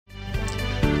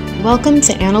Welcome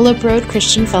to Antelope Road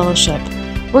Christian Fellowship.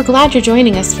 We're glad you're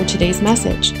joining us for today's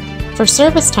message. For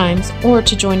service times or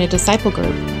to join a disciple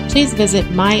group, please visit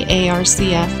myarcf.com.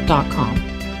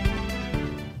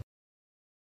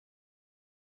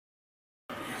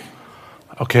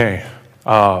 Okay,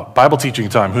 Bible teaching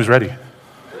time. Who's ready?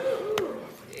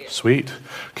 Sweet.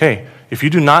 Okay, if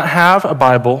you do not have a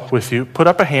Bible with you, put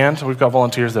up a hand. We've got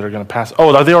volunteers that are going to pass.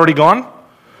 Oh, are they already gone?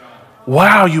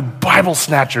 Wow, you Bible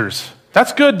snatchers.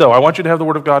 That's good, though. I want you to have the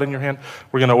Word of God in your hand.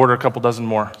 We're going to order a couple dozen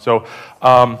more. So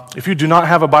if you do not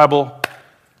have a Bible,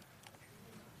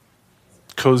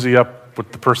 cozy up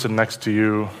with the person next to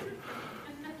you.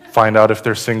 Find out if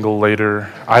they're single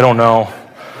later. I don't know.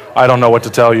 I don't know what to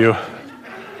tell you.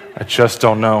 I just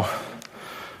don't know.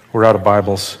 We're out of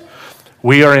Bibles.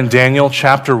 We are in Daniel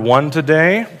chapter 1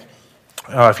 today.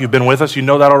 If you've been with us, you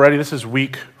know that already. This is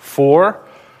week 4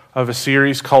 of a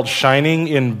series called Shining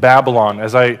in Babylon.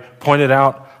 As I pointed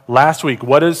out last week,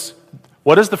 what does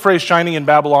the phrase shining in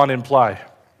Babylon imply?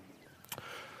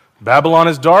 Babylon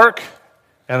is dark,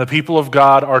 and the people of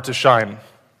God are to shine.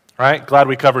 Right? Glad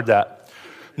we covered that.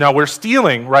 Now we're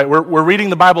stealing, right? We're reading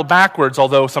the Bible backwards,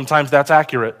 although sometimes that's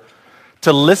accurate,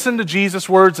 to listen to Jesus'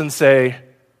 words and say,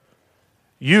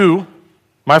 you,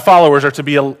 my followers, are to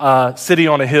be a city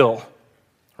on a hill,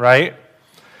 right?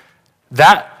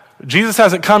 That Jesus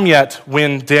hasn't come yet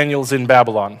when Daniel's in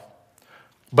Babylon,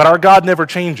 but our God never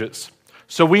changes.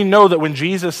 So we know that when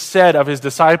Jesus said of his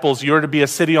disciples, you're to be a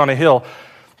city on a hill,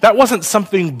 that wasn't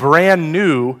something brand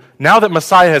new. Now that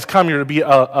Messiah has come, you're to be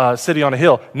a city on a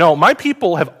hill. No, my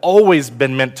people have always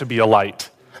been meant to be a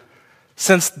light.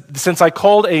 Since I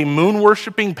called a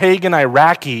moon-worshiping pagan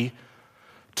Iraqi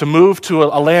to move to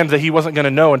a land that he wasn't going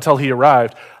to know until he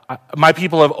arrived, my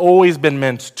people have always been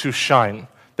meant to shine.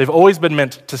 They've always been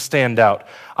meant to stand out.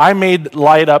 I made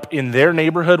light up in their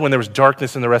neighborhood when there was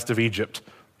darkness in the rest of Egypt.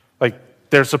 Like,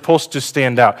 they're supposed to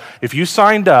stand out. If you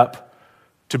signed up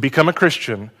to become a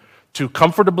Christian, to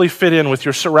comfortably fit in with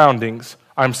your surroundings,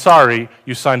 I'm sorry,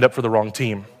 you signed up for the wrong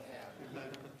team.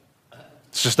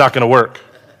 It's just not going to work.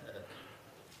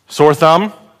 Sore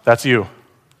thumb, that's you.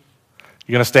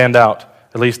 You're going to stand out.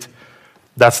 At least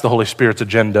that's the Holy Spirit's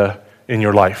agenda in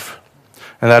your life.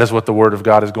 And that is what the Word of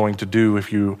God is going to do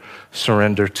if you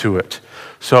surrender to it.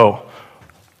 So,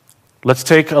 let's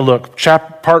take a look.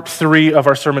 Part 3 of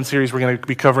our sermon series, we're going to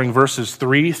be covering verses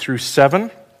 3 through 7.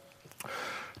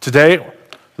 Today,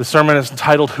 the sermon is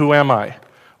entitled, Who Am I?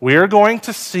 We are going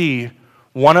to see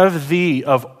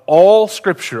of all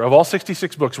Scripture, of all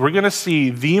 66 books, we're going to see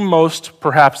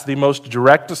perhaps the most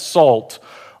direct assault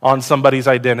on somebody's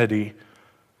identity,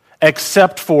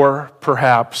 except for,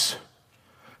 perhaps,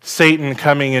 Satan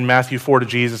coming in Matthew 4 to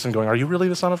Jesus and going, are you really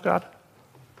the Son of God?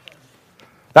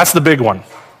 That's the big one.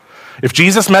 If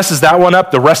Jesus messes that one up,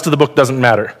 the rest of the book doesn't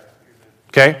matter.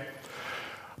 Okay?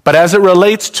 But as it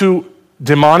relates to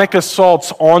demonic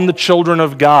assaults on the children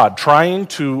of God, trying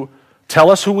to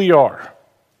tell us who we are,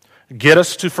 get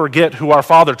us to forget who our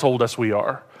Father told us we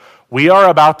are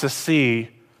about to see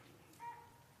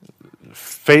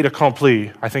fait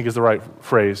accompli, I think is the right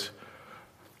phrase.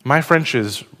 My French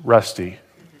is rusty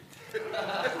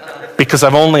because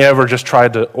I've only ever just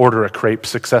tried to order a crepe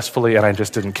successfully and I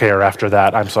just didn't care after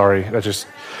that. I'm sorry.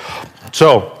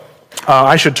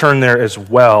 I should turn there as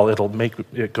well. It'll make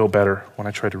it go better when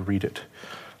I try to read it.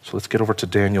 So let's get over to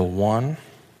Daniel 1.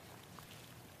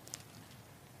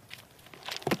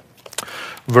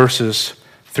 Verses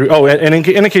 3. Oh, and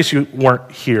in case you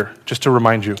weren't here, just to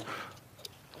remind you,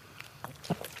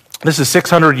 this is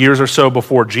 600 years or so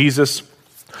before Jesus.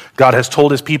 God has told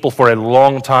his people for a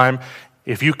long time,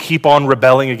 if you keep on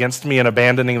rebelling against me and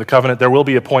abandoning the covenant, there will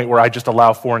be a point where I just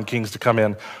allow foreign kings to come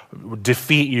in,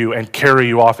 defeat you, and carry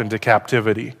you off into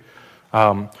captivity.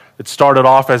 It started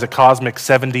off as a cosmic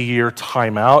 70-year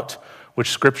timeout,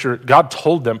 which Scripture, God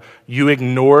told them, you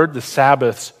ignored the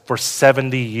Sabbaths for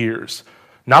 70 years.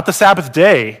 Not the Sabbath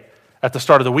day at the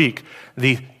start of the week,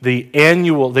 the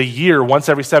year once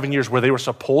every 7 years where they were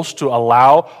supposed to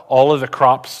allow all of the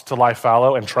crops to lie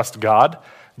fallow and trust God.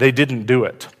 They didn't do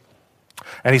it.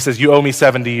 And he says, you owe me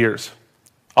 70 years.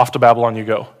 Off to Babylon you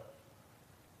go.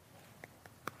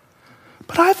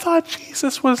 But I thought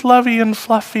Jesus was lovey and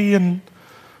fluffy and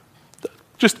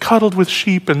just cuddled with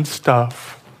sheep and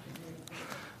stuff.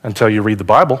 Until you read the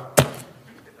Bible.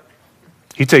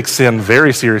 He takes sin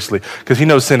very seriously because he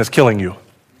knows sin is killing you.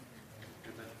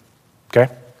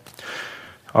 Okay?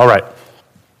 All right.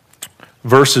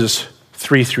 Verses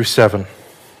 3 through 7.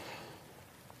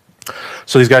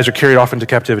 So these guys are carried off into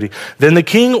captivity. Then the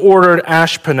king ordered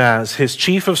Ashpenaz, his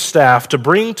chief of staff, to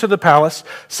bring to the palace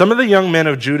some of the young men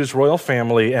of Judah's royal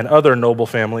family and other noble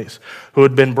families who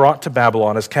had been brought to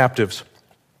Babylon as captives.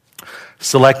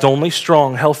 Select only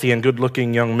strong, healthy, and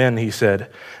good-looking young men, he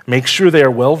said. Make sure they are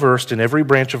well-versed in every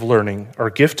branch of learning, are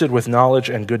gifted with knowledge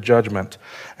and good judgment,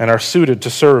 and are suited to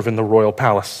serve in the royal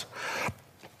palace.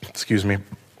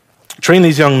 Train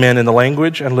these young men in the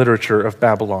language and literature of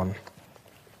Babylon.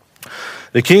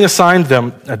 The king assigned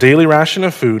them a daily ration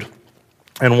of food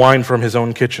and wine from his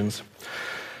own kitchens.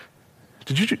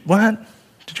 Did you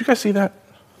guys see that?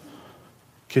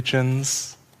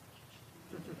 Kitchens.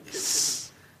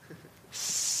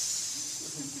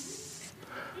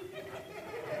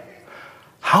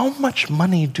 How much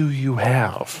money do you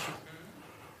have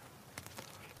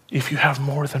if you have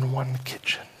more than one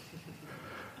kitchen?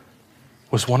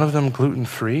 Was one of them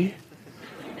gluten-free?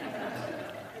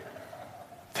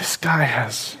 This guy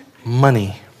has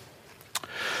money.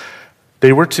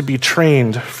 They were to be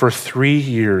trained for 3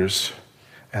 years,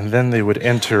 and then they would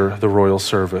enter the royal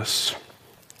service.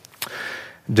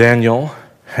 Daniel,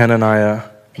 Hananiah,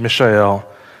 Mishael,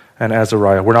 and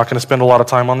Azariah. We're not going to spend a lot of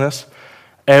time on this.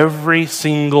 Every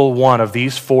single one of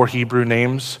these 4 Hebrew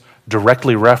names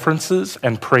directly references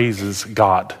and praises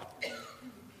God,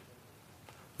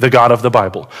 the God of the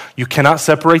Bible. You cannot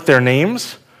separate their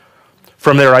names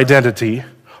from their identity,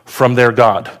 from their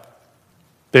God.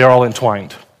 They are all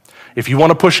entwined. If you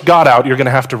want to push God out, you're going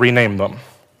to have to rename them.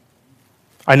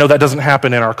 I know that doesn't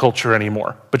happen in our culture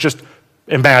anymore, but just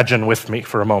imagine with me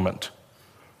for a moment.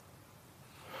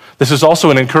 This is also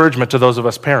an encouragement to those of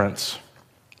us parents.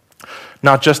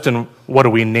 Not just in what do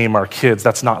we name our kids,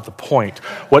 that's not the point.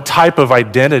 What type of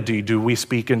identity do we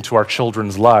speak into our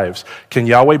children's lives? Can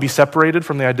Yahweh be separated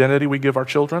from the identity we give our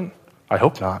children? I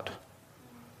hope not.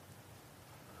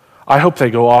 I hope they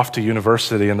go off to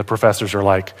university and the professors are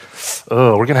like,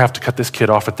 oh, we're going to have to cut this kid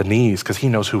off at the knees because he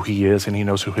knows who he is and he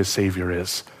knows who his Savior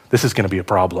is. This is going to be a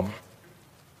problem.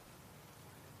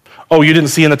 Oh, you didn't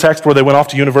see in the text where they went off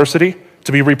to university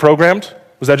to be reprogrammed?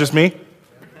 Was that just me?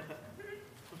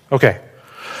 Okay.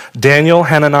 Daniel,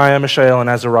 Hananiah, Mishael, and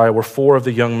Azariah were 4 of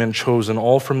the young men chosen,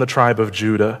 all from the tribe of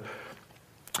Judah.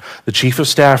 The chief of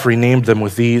staff renamed them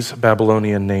with these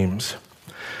Babylonian names.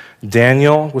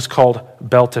 Daniel was called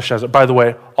Belteshazzar. By the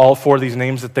way, all 4 of these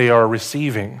names that they are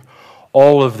receiving,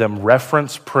 all of them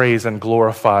reference, praise, and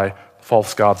glorify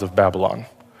false gods of Babylon.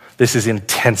 This is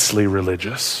intensely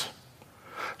religious.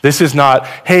 This is not,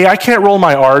 hey, I can't roll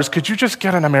my R's. Could you just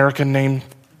get an American name?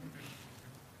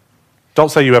 Don't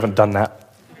say you haven't done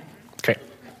that. Okay.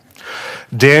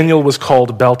 Daniel was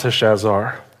called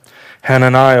Belteshazzar.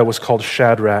 Hananiah was called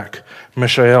Shadrach.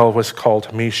 Mishael was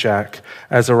called Meshach.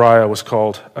 Azariah was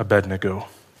called Abednego.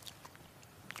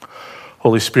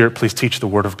 Holy Spirit, please teach the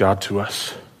word of God to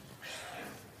us.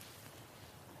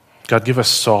 God, give us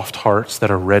soft hearts that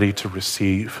are ready to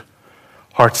receive,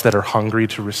 hearts that are hungry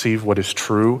to receive what is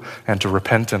true and to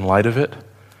repent in light of it.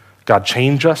 God,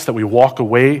 change us that we walk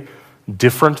away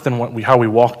different than how we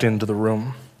walked into the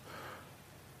room,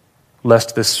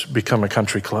 lest this become a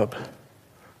country club.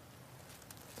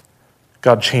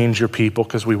 God, change your people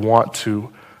because we want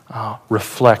to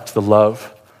reflect the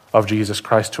love of Jesus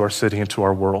Christ to our city and to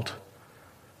our world.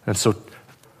 And so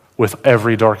with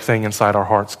every dark thing inside our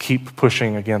hearts, keep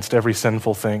pushing against every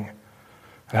sinful thing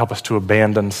and help us to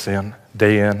abandon sin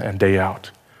day in and day out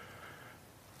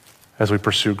as we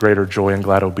pursue greater joy and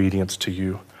glad obedience to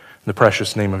you. In the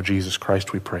precious name of Jesus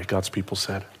Christ we pray. God's people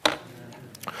said.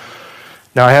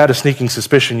 Now, I had a sneaking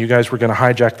suspicion you guys were going to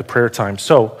hijack the prayer time,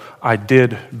 so I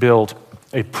did build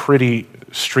a pretty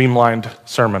streamlined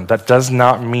sermon. That does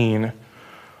not mean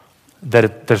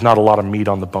that there's not a lot of meat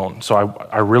on the bone. So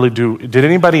I really do. Did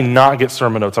anybody not get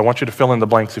sermon notes? I want you to fill in the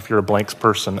blanks if you're a blanks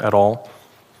person at all.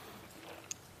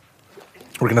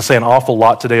 We're going to say an awful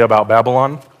lot today about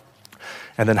Babylon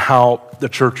and then how the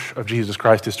Church of Jesus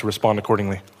Christ is to respond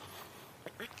accordingly.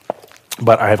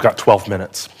 But I have got 12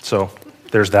 minutes, so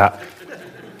there's that.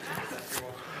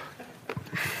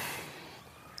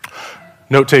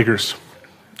 Note takers.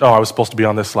 Oh, I was supposed to be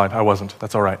on this slide. I wasn't.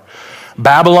 That's all right.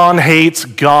 Babylon hates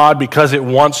God because it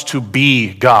wants to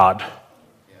be God.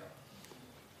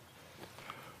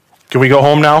 Can we go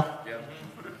home now?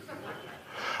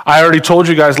 I already told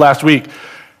you guys last week,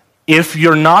 if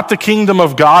you're not the kingdom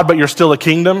of God, but you're still a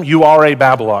kingdom, you are a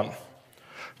Babylon.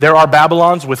 There are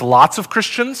Babylons with lots of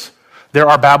Christians. There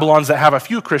are Babylons that have a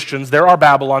few Christians. There are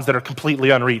Babylons that are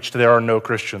completely unreached. There are no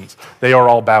Christians. They are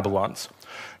all Babylons.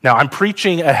 Now, I'm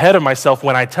preaching ahead of myself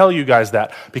when I tell you guys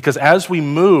that, because as we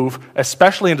move,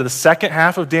 especially into the second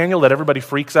half of Daniel that everybody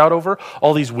freaks out over,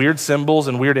 all these weird symbols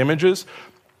and weird images,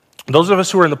 those of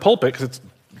us who are in the pulpit, because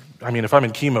if I'm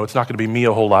in chemo, it's not going to be me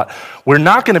a whole lot, we're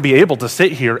not going to be able to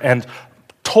sit here and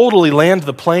totally land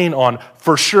the plane on,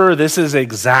 for sure, this is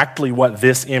exactly what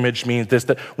this image means,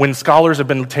 that when scholars have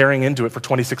been tearing into it for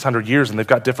 2,600 years and they've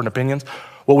got different opinions,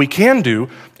 what we can do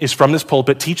is from this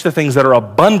pulpit teach the things that are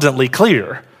abundantly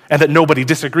clear and that nobody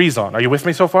disagrees on. Are you with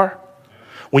me so far?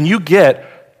 When you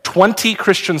get 20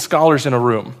 Christian scholars in a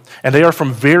room, and they are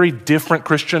from very different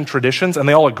Christian traditions, and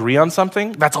they all agree on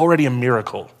something, that's already a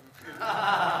miracle.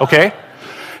 Okay?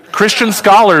 Christian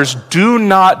scholars do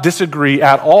not disagree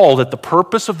at all that the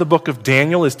purpose of the book of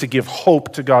Daniel is to give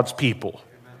hope to God's people.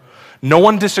 No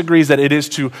one disagrees that it is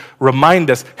to remind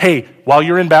us, hey, while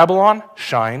you're in Babylon,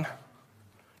 shine.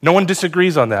 No one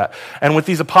disagrees on that. And with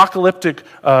these apocalyptic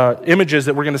images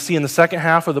that we're going to see in the second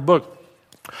half of the book,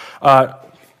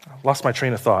 lost my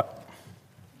train of thought.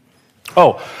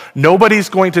 Oh, nobody's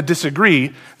going to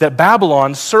disagree that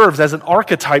Babylon serves as an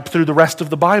archetype through the rest of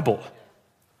the Bible.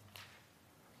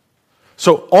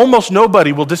 So almost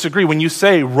nobody will disagree when you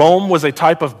say Rome was a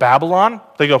type of Babylon.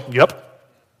 They go, yep.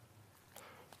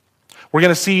 We're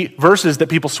going to see verses that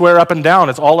people swear up and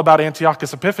down. It's all about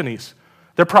Antiochus Epiphanes.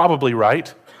 They're probably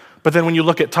right. But then when you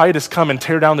look at Titus come and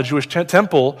tear down the Jewish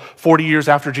temple 40 years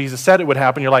after Jesus said it would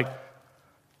happen, you're like,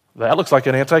 that looks like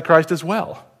an antichrist as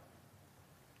well.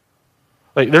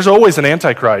 Like, there's always an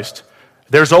antichrist.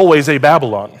 There's always a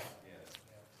Babylon.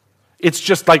 It's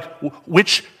just like,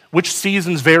 which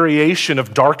season's variation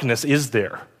of darkness is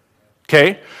there?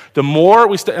 Okay? The more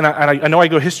we and I know I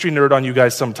go history nerd on you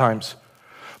guys sometimes,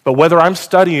 but whether I'm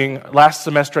studying, last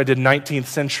semester I did 19th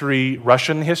century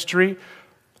Russian history,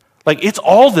 like, it's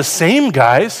all the same,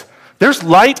 guys. There's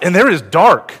light and there is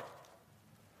dark.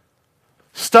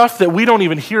 Stuff that we don't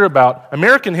even hear about.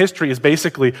 American history is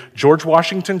basically George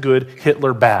Washington good,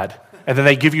 Hitler bad. And then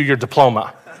they give you your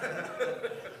diploma.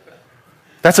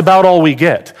 That's about all we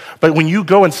get. But when you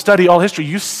go and study all history,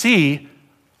 you see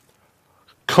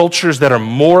cultures that are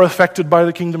more affected by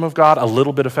the kingdom of God, a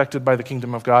little bit affected by the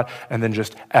kingdom of God, and then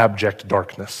just abject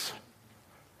darkness.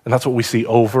 And that's what we see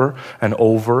over and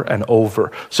over and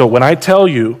over. So when I tell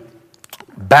you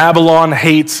Babylon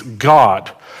hates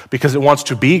God because it wants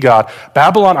to be God,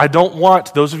 Babylon, I don't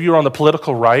want, those of you who are on the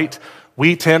political right,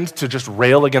 we tend to just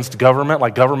rail against government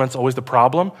like government's always the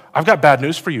problem. I've got bad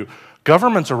news for you.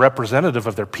 Governments are representative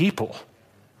of their people.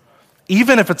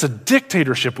 Even if it's a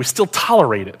dictatorship, we still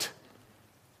tolerate it.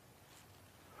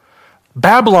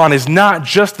 Babylon is not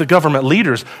just the government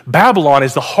leaders. Babylon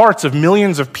is the hearts of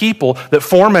millions of people that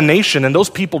form a nation, and those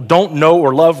people don't know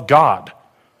or love God.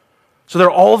 So there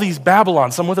are all these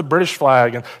Babylons, some with a British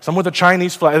flag and some with a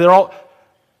Chinese flag. They're all,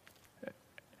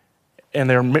 and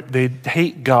they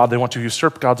hate God. They want to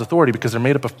usurp God's authority because they're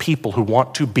made up of people who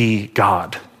want to be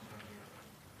God.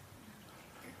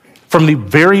 From the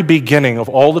very beginning of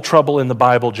all the trouble in the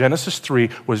Bible, Genesis 3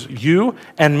 was you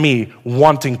and me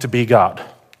wanting to be God.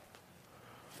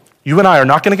 You and I are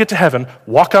not going to get to heaven,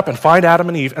 walk up and find Adam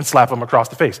and Eve and slap them across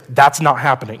the face. That's not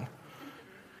happening.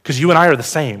 Because you and I are the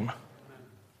same.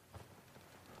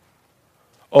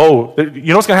 Oh, you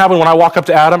know what's going to happen when I walk up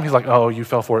to Adam? He's like, oh, you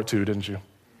fell for it too, didn't you?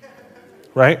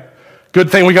 Right? Good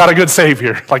thing we got a good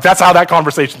Savior. Like, that's how that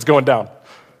conversation's going down.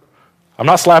 I'm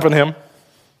not slapping him.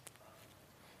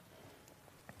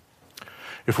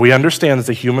 If we understand that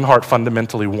the human heart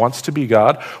fundamentally wants to be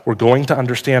God, we're going to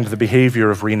understand the behavior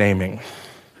of renaming.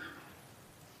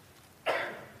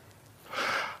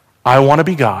 I want to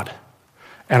be God,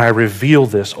 and I reveal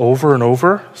this over and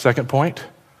over, second point,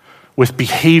 with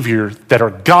behavior that are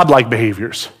godlike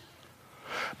behaviors.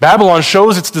 Babylon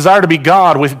shows its desire to be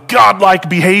God with godlike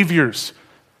behaviors,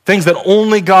 things that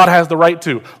only God has the right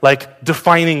to, like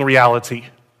defining reality.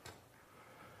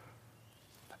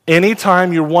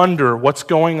 Anytime you wonder what's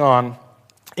going on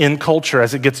in culture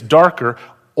as it gets darker,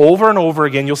 over and over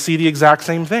again, you'll see the exact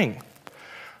same thing.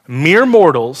 Mere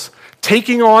mortals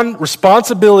taking on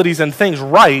responsibilities and things,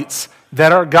 rights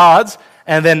that are God's,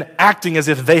 and then acting as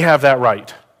if they have that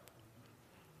right.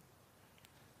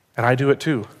 And I do it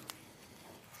too.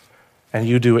 And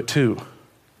you do it too.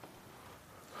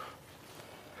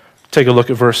 Take a look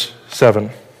at verse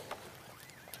 7.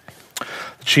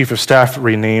 The chief of staff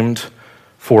renamed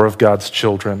 4 of God's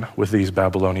children with these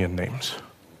Babylonian names.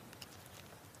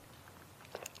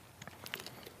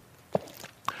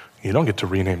 You don't get to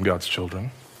rename God's children.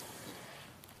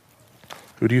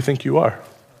 Who do you think you are?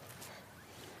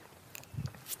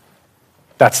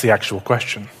 That's the actual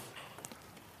question.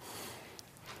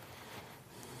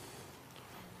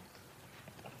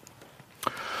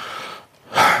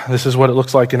 This is what it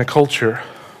looks like in a culture.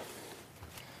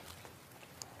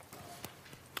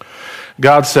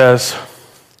 God says,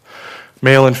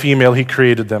 male and female, he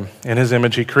created them. In his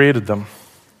image, he created them.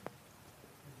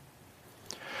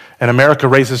 And America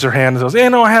raises her hand and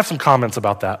says, no, I have some comments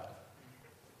about that.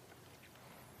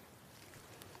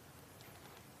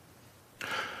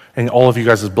 And all of you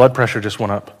guys' blood pressure just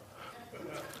went up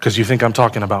because you think I'm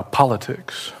talking about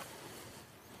politics.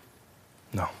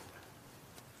 No.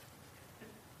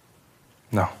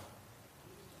 No.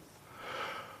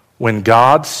 When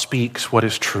God speaks what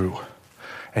is true,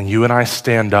 and you and I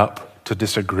stand up to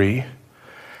disagree,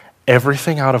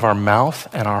 everything out of our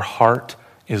mouth and our heart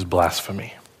is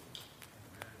blasphemy.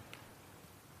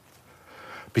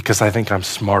 Because I think I'm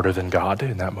smarter than God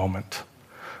in that moment.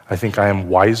 I think I am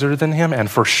wiser than him,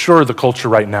 and for sure the culture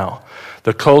right now.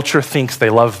 The culture thinks they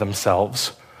love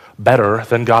themselves better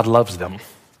than God loves them.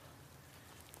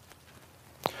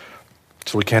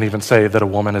 So we can't even say that a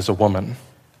woman is a woman.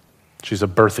 She's a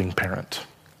birthing parent.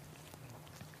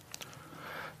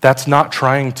 That's not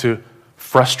trying to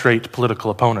frustrate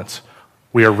political opponents.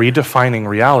 We are redefining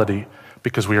reality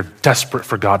because we are desperate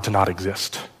for God to not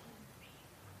exist.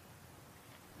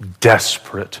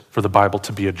 Desperate for the Bible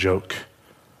to be a joke.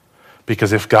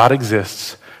 Because if God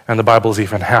exists, and the Bible is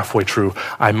even halfway true,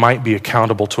 I might be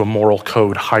accountable to a moral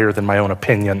code higher than my own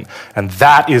opinion, and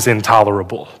that is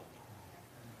intolerable.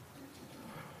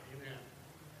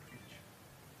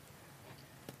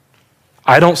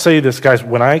 I don't say this, guys,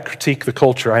 when I critique the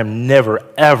culture, I am never,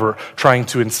 ever trying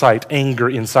to incite anger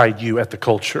inside you at the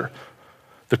culture.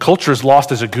 The culture is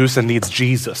lost as a goose and needs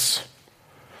Jesus.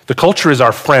 The culture is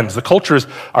our friends. The culture is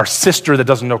our sister that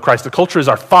doesn't know Christ. The culture is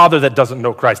our father that doesn't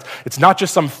know Christ. It's not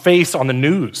just some face on the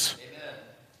news. Amen.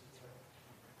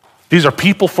 These are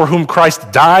people for whom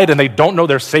Christ died and they don't know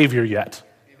their Savior yet.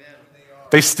 Amen.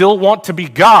 They still want to be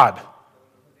God.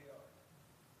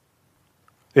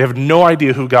 They have no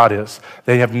idea who God is.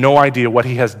 They have no idea what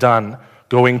he has done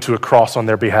going to a cross on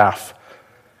their behalf.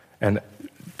 And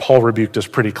Paul rebuked us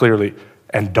pretty clearly.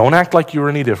 And don't act like you were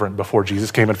any different before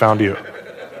Jesus came and found you.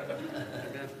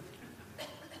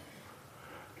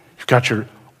 You've got your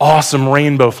awesome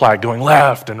rainbow flag going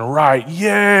left and right.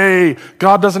 Yay!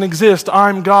 God doesn't exist.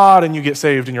 I'm God. And you get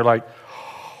saved and you're like,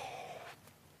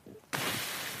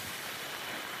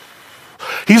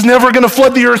 he's never going to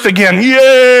flood the earth again.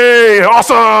 Yay!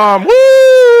 Awesome!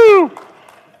 Woo!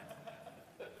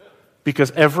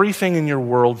 Because everything in your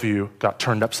worldview got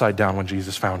turned upside down when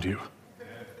Jesus found you.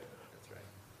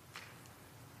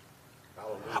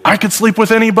 I could sleep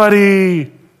with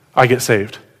anybody. I get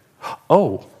saved.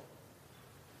 Oh.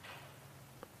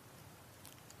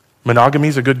 Monogamy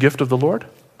is a good gift of the Lord?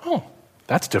 Oh,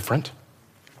 that's different.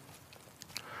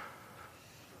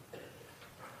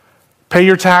 Pay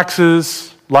your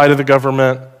taxes, lie to the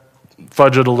government,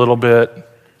 fudge it a little bit.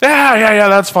 Yeah,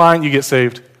 that's fine. You get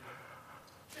saved.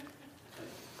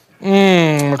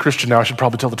 I'm a Christian now. I should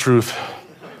probably tell the truth.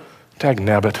 Dag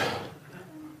nabbit.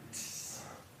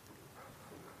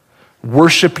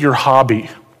 Worship your hobby.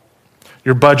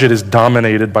 Your budget is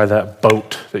dominated by that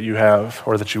boat that you have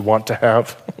or that you want to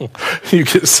have. You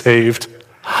get saved.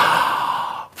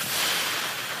 I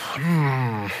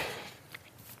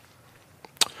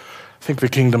think the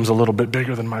kingdom's a little bit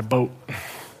bigger than my boat.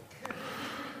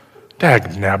 Dag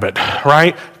nabbit,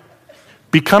 right?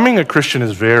 Becoming a Christian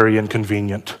is very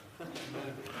inconvenient.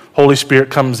 Holy Spirit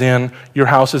comes in, your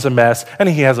house is a mess, and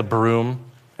he has a broom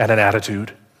and an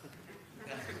attitude.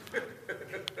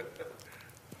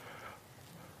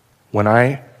 When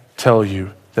I tell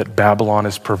you that Babylon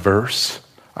is perverse,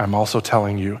 I'm also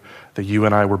telling you that you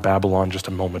and I were Babylon just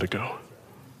a moment ago.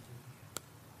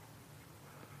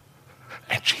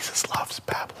 And Jesus loves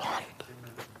Babylon.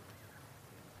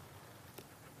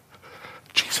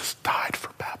 Jesus died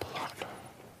for Babylon.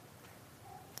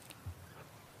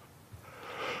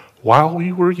 While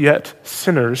we were yet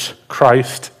sinners,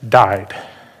 Christ died.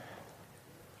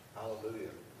 Hallelujah.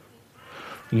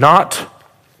 Not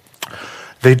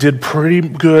they did pretty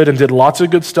good and did lots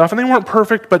of good stuff, and they weren't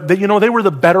perfect, but they were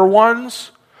the better ones.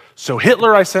 So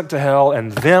Hitler I sent to hell,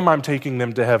 and them I'm taking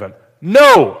them to heaven.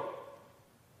 No!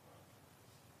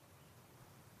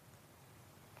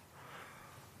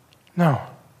 No.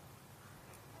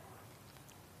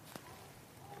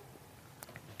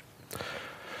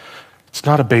 It's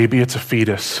not a baby, it's a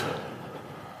fetus.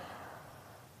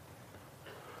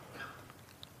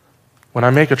 When I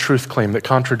make a truth claim that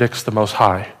contradicts the Most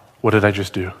High, what did I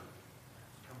just do?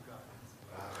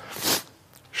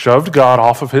 Shoved God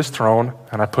off of his throne,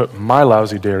 and I put my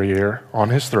lousy derriere on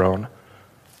his throne,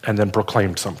 and then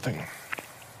proclaimed something.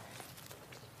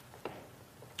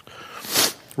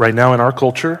 Right now in our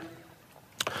culture,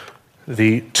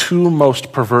 the two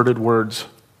most perverted words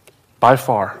by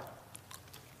far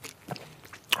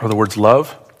are the words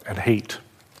love and hate.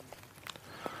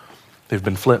 They've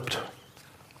been flipped.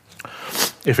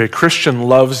 If a Christian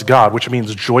loves God, which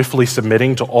means joyfully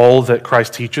submitting to all that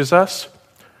Christ teaches us,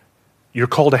 you're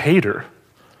called a hater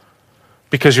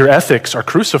because your ethics are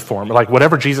cruciform. Like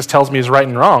whatever Jesus tells me is right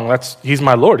and wrong, he's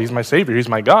my Lord, he's my Savior, he's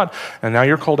my God. And now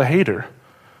you're called a hater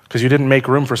because you didn't make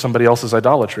room for somebody else's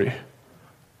idolatry.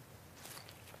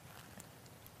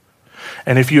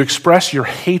 And if you express your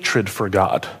hatred for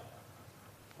God,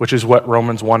 which is what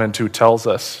Romans 1 and 2 tells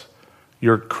us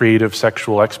your creative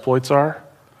sexual exploits are,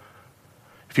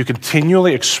 if you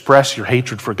continually express your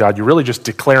hatred for God, you're really just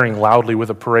declaring loudly with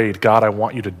a parade, God, I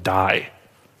want you to die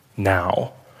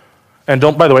now. And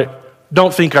by the way,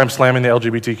 don't think I'm slamming the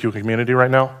LGBTQ community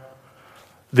right now.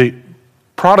 The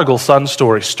prodigal son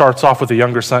story starts off with the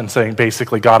younger son saying,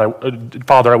 basically,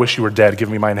 Father, I wish you were dead. Give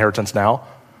me my inheritance now.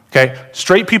 Okay?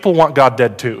 Straight people want God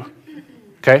dead too.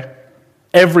 Okay?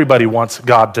 Everybody wants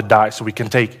God to die so we can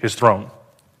take his throne.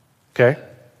 Okay?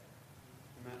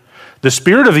 The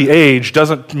spirit of the age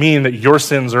doesn't mean that your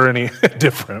sins are any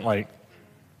different. Like,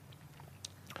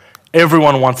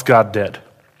 everyone wants God dead.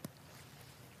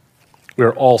 We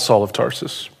are all Saul of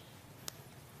Tarsus.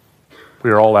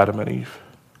 We are all Adam and Eve.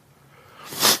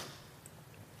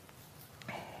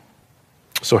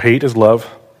 So hate is love.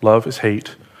 Love is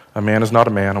hate. A man is not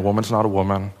a man. A woman's not a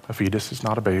woman. A fetus is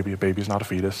not a baby. A baby is not a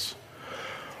fetus.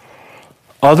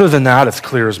 Other than that, it's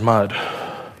clear as mud.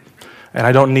 And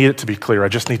I don't need it to be clear. I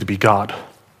just need to be God.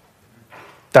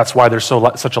 That's why there's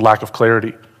such a lack of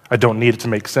clarity. I don't need it to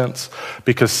make sense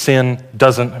because sin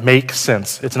doesn't make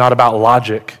sense. It's not about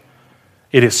logic.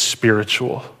 It is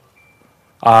spiritual.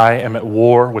 I am at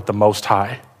war with the Most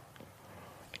High.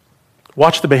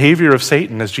 Watch the behavior of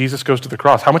Satan as Jesus goes to the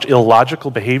cross. How much illogical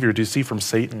behavior do you see from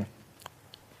Satan?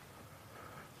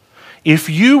 If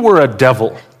you were a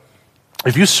devil,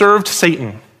 if you served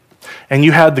Satan and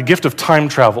you had the gift of time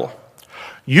travel,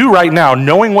 you right now,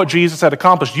 knowing what Jesus had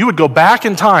accomplished, you would go back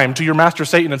in time to your master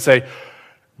Satan and say,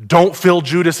 don't fill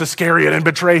Judas Iscariot and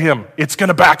betray him. It's going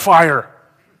to backfire.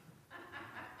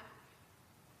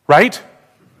 Right?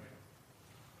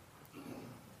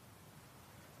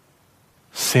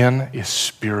 Sin is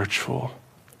spiritual.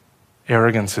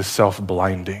 Arrogance is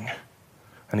self-blinding.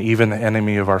 And even the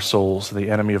enemy of our souls, the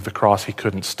enemy of the cross, he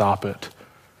couldn't stop it.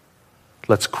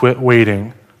 Let's quit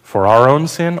waiting for our own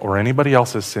sin or anybody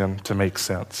else's sin to make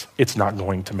sense. It's not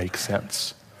going to make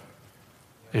sense.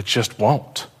 It just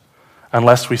won't.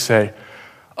 Unless we say,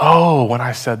 oh, when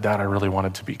I said that, I really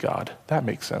wanted to be God. That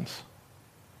makes sense.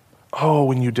 Oh,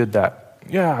 when you did that,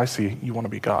 yeah, I see, you want to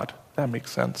be God. That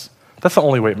makes sense. That's the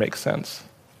only way it makes sense.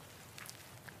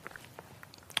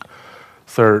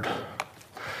 Third,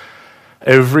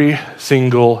 every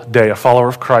single day, a follower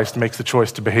of Christ makes the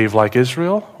choice to behave like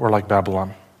Israel or like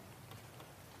Babylon.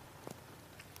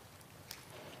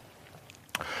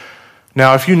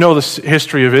 Now, if you know the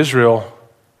history of Israel,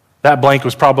 that blank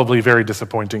was probably very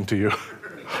disappointing to you.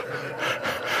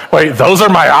 Wait, those are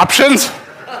my options?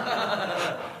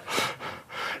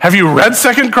 Have you read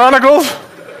 2 Chronicles?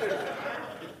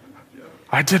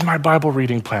 I did my Bible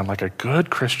reading plan like a good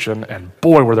Christian, and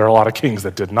boy, were there a lot of kings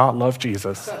that did not love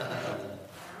Jesus.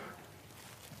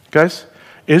 Guys,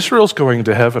 Israel's going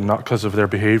to heaven not because of their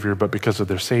behavior, but because of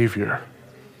their Savior.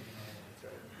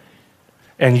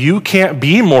 And you can't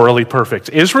be morally perfect.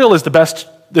 Israel is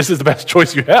this is the best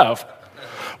choice you have.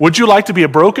 Would you like to be a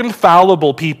broken,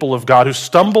 fallible people of God who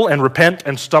stumble and repent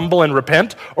and stumble and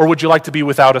repent, or would you like to be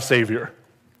without a Savior?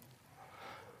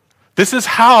 This is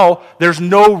how there's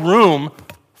no room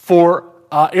for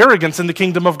arrogance in the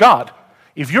kingdom of God.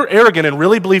 If you're arrogant and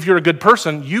really believe you're a good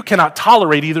person, you cannot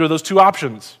tolerate either of those two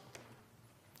options.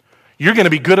 You're going to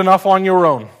be good enough on your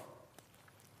own.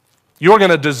 You're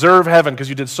going to deserve heaven because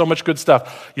you did so much good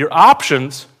stuff. Your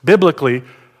options, biblically,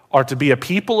 are to be a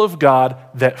people of God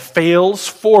that fails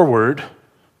forward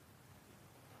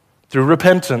through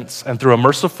repentance and through a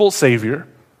merciful Savior,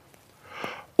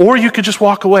 or you could just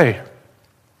walk away.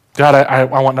 God, I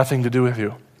want nothing to do with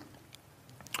you.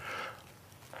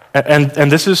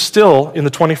 And this is still in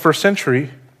the 21st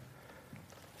century.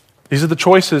 These are the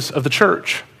choices of the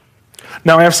church.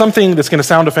 Now, I have something that's going to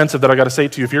sound offensive that I got to say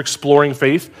to you. If you're exploring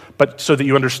faith, but so that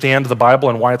you understand the Bible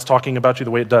and why it's talking about you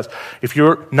the way it does. If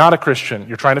you're not a Christian,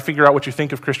 you're trying to figure out what you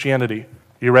think of Christianity.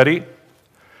 You ready?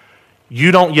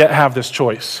 You don't yet have this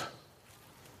choice.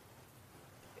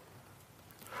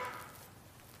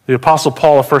 The Apostle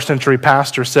Paul, a first century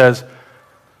pastor, says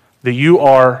that you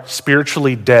are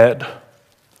spiritually dead.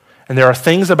 And there are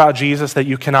things about Jesus that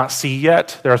you cannot see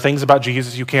yet. There are things about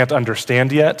Jesus you can't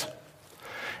understand yet.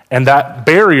 and that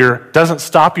barrier doesn't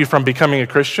stop you from becoming a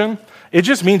Christian, it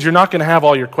just means you're not going to have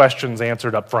all your questions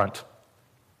answered up front.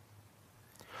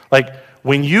 Like,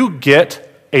 when you get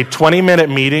a 20-minute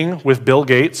meeting with Bill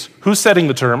Gates, who's setting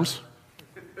the terms?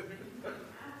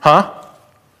 Huh?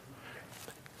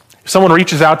 If someone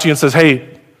reaches out to you and says,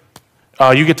 hey,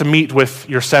 you get to meet with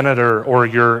your senator or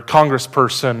your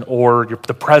congressperson or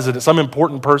the president, some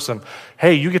important person.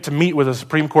 Hey, you get to meet with a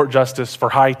Supreme Court justice for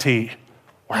high tea.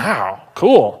 Wow,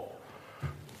 cool.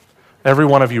 Every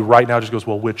one of you right now just goes,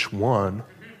 well, which one?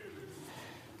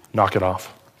 Knock it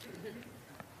off.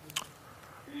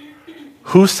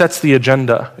 Who sets the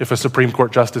agenda if a Supreme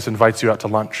Court justice invites you out to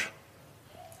lunch?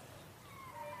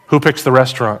 Who picks the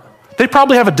restaurant? They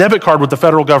probably have a debit card with the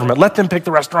federal government. Let them pick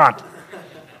the restaurant.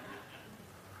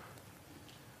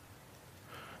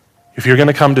 If you're going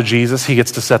to come to Jesus, he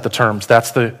gets to set the terms.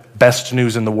 That's the best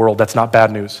news in the world. That's not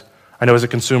bad news. I know as a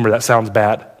consumer that sounds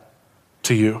bad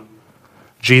to you.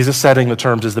 Jesus setting the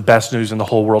terms is the best news in the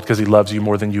whole world because he loves you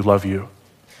more than you love you.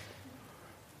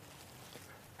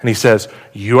 And he says,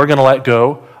 you are going to let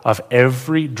go of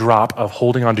every drop of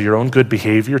holding onto your own good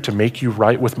behavior to make you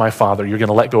right with my Father. You're going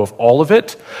to let go of all of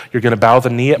it. You're going to bow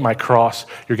the knee at my cross.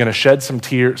 You're going to shed some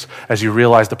tears as you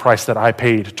realize the price that I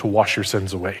paid to wash your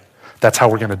sins away. That's how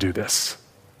we're going to do this.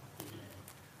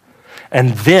 And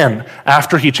then,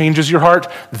 after he changes your heart,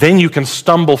 then you can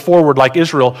stumble forward like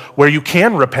Israel, where you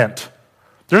can repent.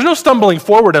 There's no stumbling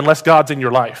forward unless God's in your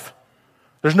life.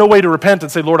 There's no way to repent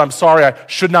and say, Lord, I'm sorry, I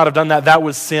should not have done that. That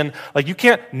was sin. Like, you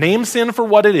can't name sin for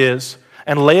what it is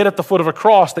and lay it at the foot of a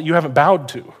cross that you haven't bowed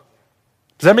to.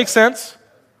 Does that make sense?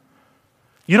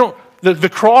 You don't. The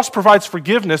cross provides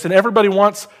forgiveness, and everybody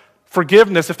wants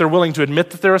forgiveness if they're willing to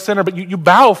admit that they're a sinner, but you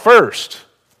bow first.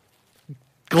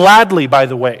 Gladly, by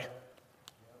the way.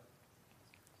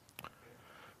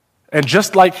 And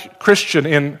just like Christian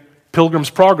in Pilgrim's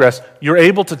Progress, you're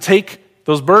able to take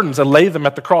those burdens and lay them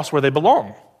at the cross where they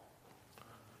belong.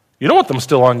 You don't want them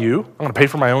still on you. I'm going to pay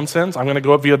for my own sins. I'm going to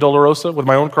go up Via Dolorosa with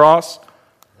my own cross.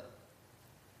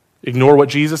 Ignore what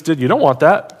Jesus did. You don't want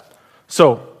that.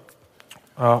 So,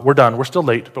 we're done. We're still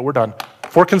late, but we're done.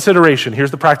 For consideration,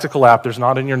 here's the practical app. There's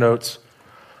not in your notes.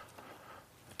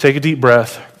 Take a deep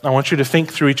breath. I want you to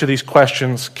think through each of these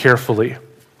questions carefully.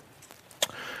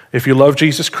 If you love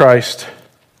Jesus Christ,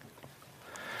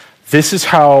 this is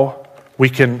how we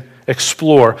can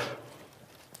explore,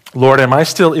 Lord, am I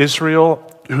still Israel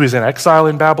who is in exile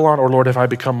in Babylon, or Lord, have I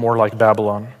become more like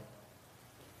Babylon?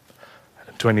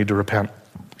 Do I need to repent?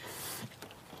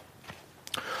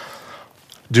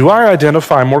 Do I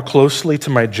identify more closely to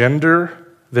my gender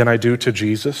than I do to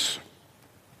Jesus?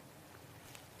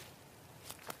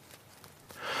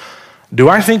 Do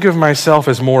I think of myself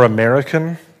as more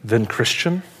American than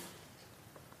Christian?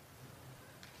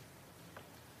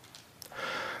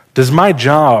 Does my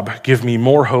job give me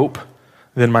more hope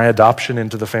than my adoption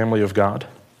into the family of God?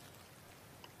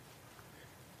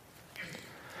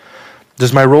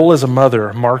 Does my role as a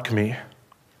mother mark me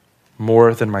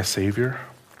more than my Savior?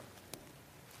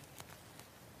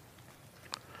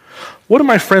 What do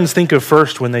my friends think of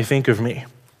first when they think of me?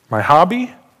 My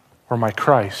hobby or my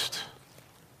Christ?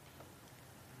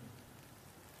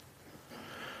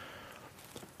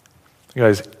 You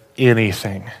guys,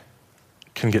 anything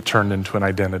can get turned into an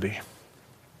identity.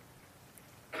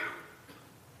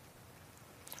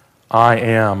 I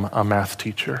am a math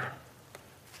teacher.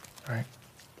 Right?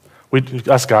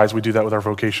 Us guys, we do that with our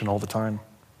vocation all the time.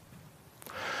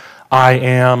 I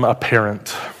am a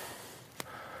parent.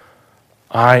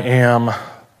 I am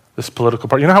this political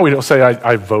party. You know how we don't say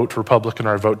I vote Republican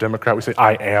or I vote Democrat? We say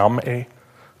I am a.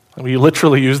 We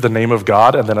literally use the name of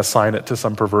God and then assign it to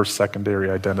some perverse secondary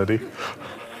identity.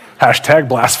 Hashtag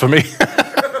blasphemy.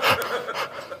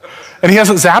 And he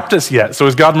hasn't zapped us yet. So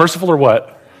is God merciful or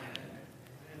what?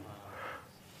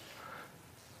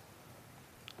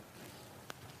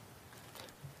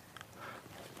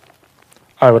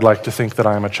 I would like to think that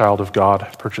I am a child of God,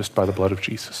 purchased by the blood of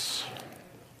Jesus.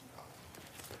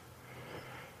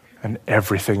 And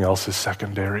everything else is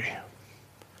secondary.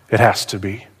 It has to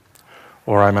be,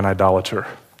 or I'm an idolater.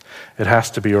 It has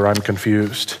to be, or I'm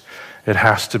confused. It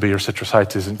has to be, or Citrus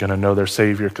Heights isn't going to know their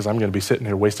Savior, because I'm going to be sitting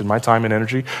here wasting my time and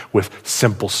energy with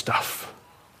simple stuff.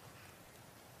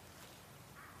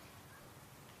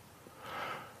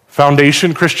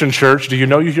 Foundation Christian Church, do you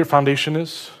know who your foundation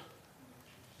is?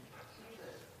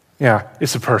 Yeah,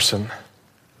 it's a person.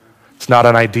 It's not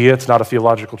an idea, it's not a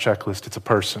theological checklist, it's a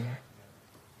person.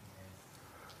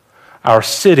 Our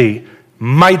city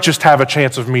might just have a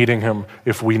chance of meeting him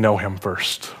if we know him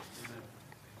first.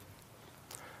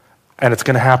 And it's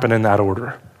going to happen in that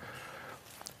order.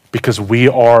 Because we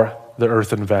are the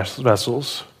earthen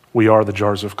vessels. We are the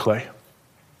jars of clay.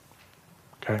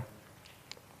 Okay?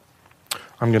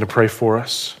 I'm going to pray for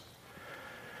us.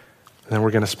 And then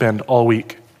we're going to spend all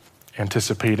week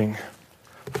anticipating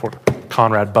before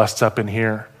Conrad busts up in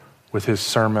here with his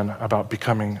sermon about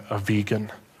becoming a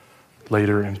vegan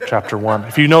later in chapter 1.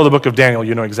 If you know the book of Daniel,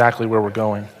 you know exactly where we're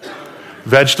going.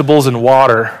 Vegetables and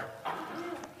water,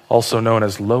 also known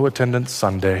as Low Attendance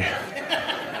Sunday.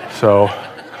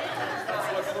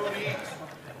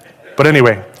 But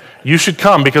anyway, you should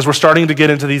come because we're starting to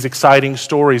get into these exciting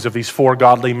stories of these 4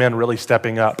 godly men really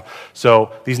stepping up.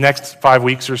 So these next 5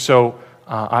 weeks or so,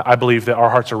 I believe that our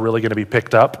hearts are really going to be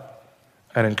picked up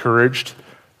and encouraged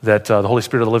that the Holy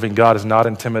Spirit of the living God is not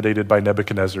intimidated by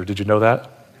Nebuchadnezzar. Did you know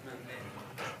that?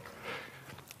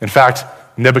 In fact,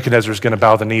 Nebuchadnezzar is going to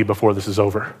bow the knee before this is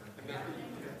over.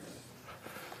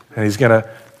 And he's going to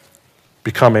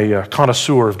become a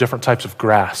connoisseur of different types of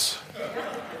grass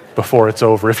before it's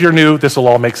over. If you're new, this will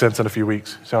all make sense in a few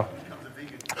weeks. So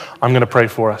I'm going to pray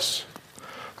for us.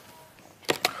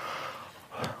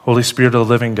 Holy Spirit of the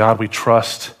living God, we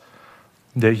trust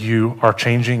that you are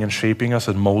changing and shaping us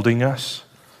and molding us.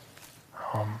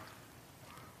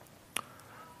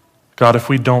 God, if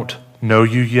we don't know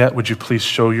you yet, would you please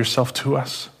show yourself to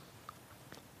us?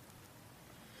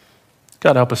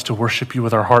 God, help us to worship you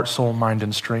with our heart, soul, mind,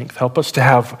 and strength. Help us to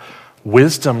have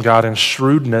wisdom, God, and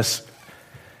shrewdness,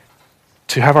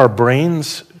 to have our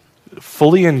brains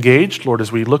fully engaged, Lord,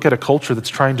 as we look at a culture that's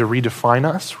trying to redefine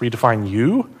us, redefine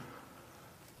you,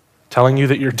 telling you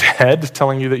that you're dead,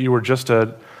 telling you that you were just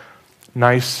a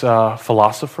nice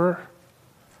philosopher.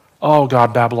 Oh,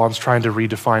 God, Babylon's trying to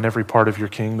redefine every part of your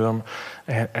kingdom.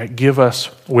 And give us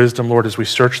wisdom, Lord, as we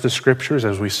search the scriptures,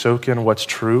 as we soak in what's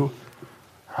true.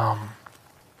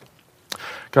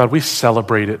 God, we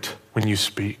celebrate it when you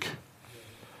speak.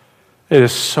 It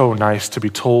is so nice to be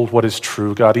told what is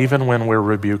true, God, even when we're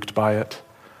rebuked by it.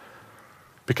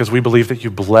 Because we believe that you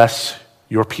bless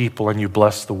your people and you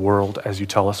bless the world as you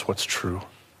tell us what's true.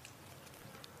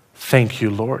 Thank you,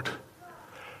 Lord,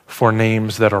 for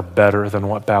names that are better than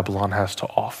what Babylon has to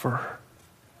offer.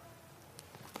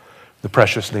 In the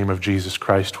precious name of Jesus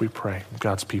Christ, we pray.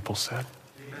 God's people said,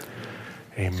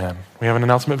 Amen. We have an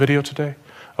announcement video today?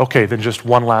 Okay, then just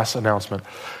one last announcement.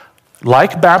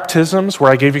 Like baptisms,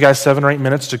 where I gave you guys 7 or 8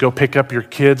 minutes to go pick up your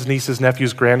kids, nieces,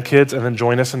 nephews, grandkids, and then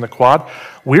join us in the quad,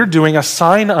 we're doing a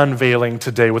sign unveiling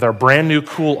today with our brand new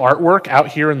cool artwork out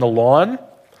here in the lawn.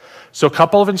 So a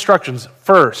couple of instructions.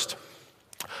 First,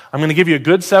 I'm going to give you a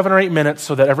good 7 or 8 minutes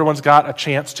so that everyone's got a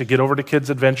chance to get over to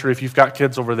Kids Adventure if you've got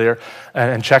kids over there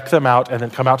and check them out and then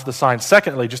come out to the sign.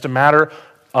 Secondly, just a matter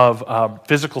of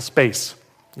physical space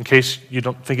in case you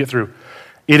don't think it through.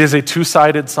 It is a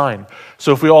 2-sided sign.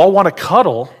 So if we all want to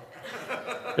cuddle,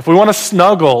 if we want to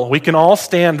snuggle, we can all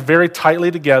stand very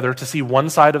tightly together to see one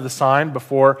side of the sign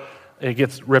before it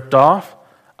gets ripped off.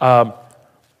 And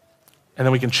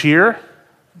then we can cheer.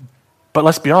 But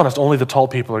let's be honest, only the tall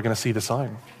people are going to see the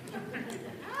sign.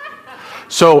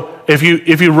 So if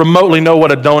you remotely know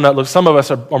what a donut looks, some of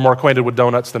us are more acquainted with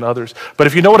donuts than others. But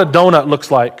if you know what a donut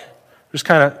looks like, just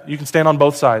you can stand on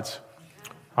both sides.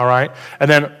 All right?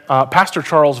 And then Pastor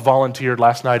Charles volunteered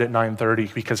last night at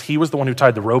 9:30 because he was the one who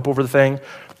tied the rope over the thing.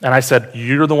 And I said,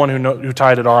 you're the one who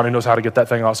tied it on, who knows how to get that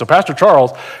thing off. So Pastor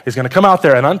Charles is going to come out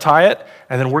there and untie it,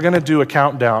 and then we're going to do a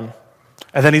countdown.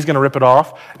 And then he's going to rip it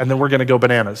off, and then we're going to go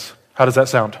bananas. How does that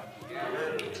sound?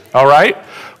 All right?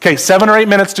 Okay, 7 or 8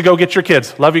 minutes to go get your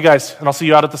kids. Love you guys, and I'll see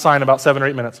you out at the sign in about 7 or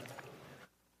 8 minutes.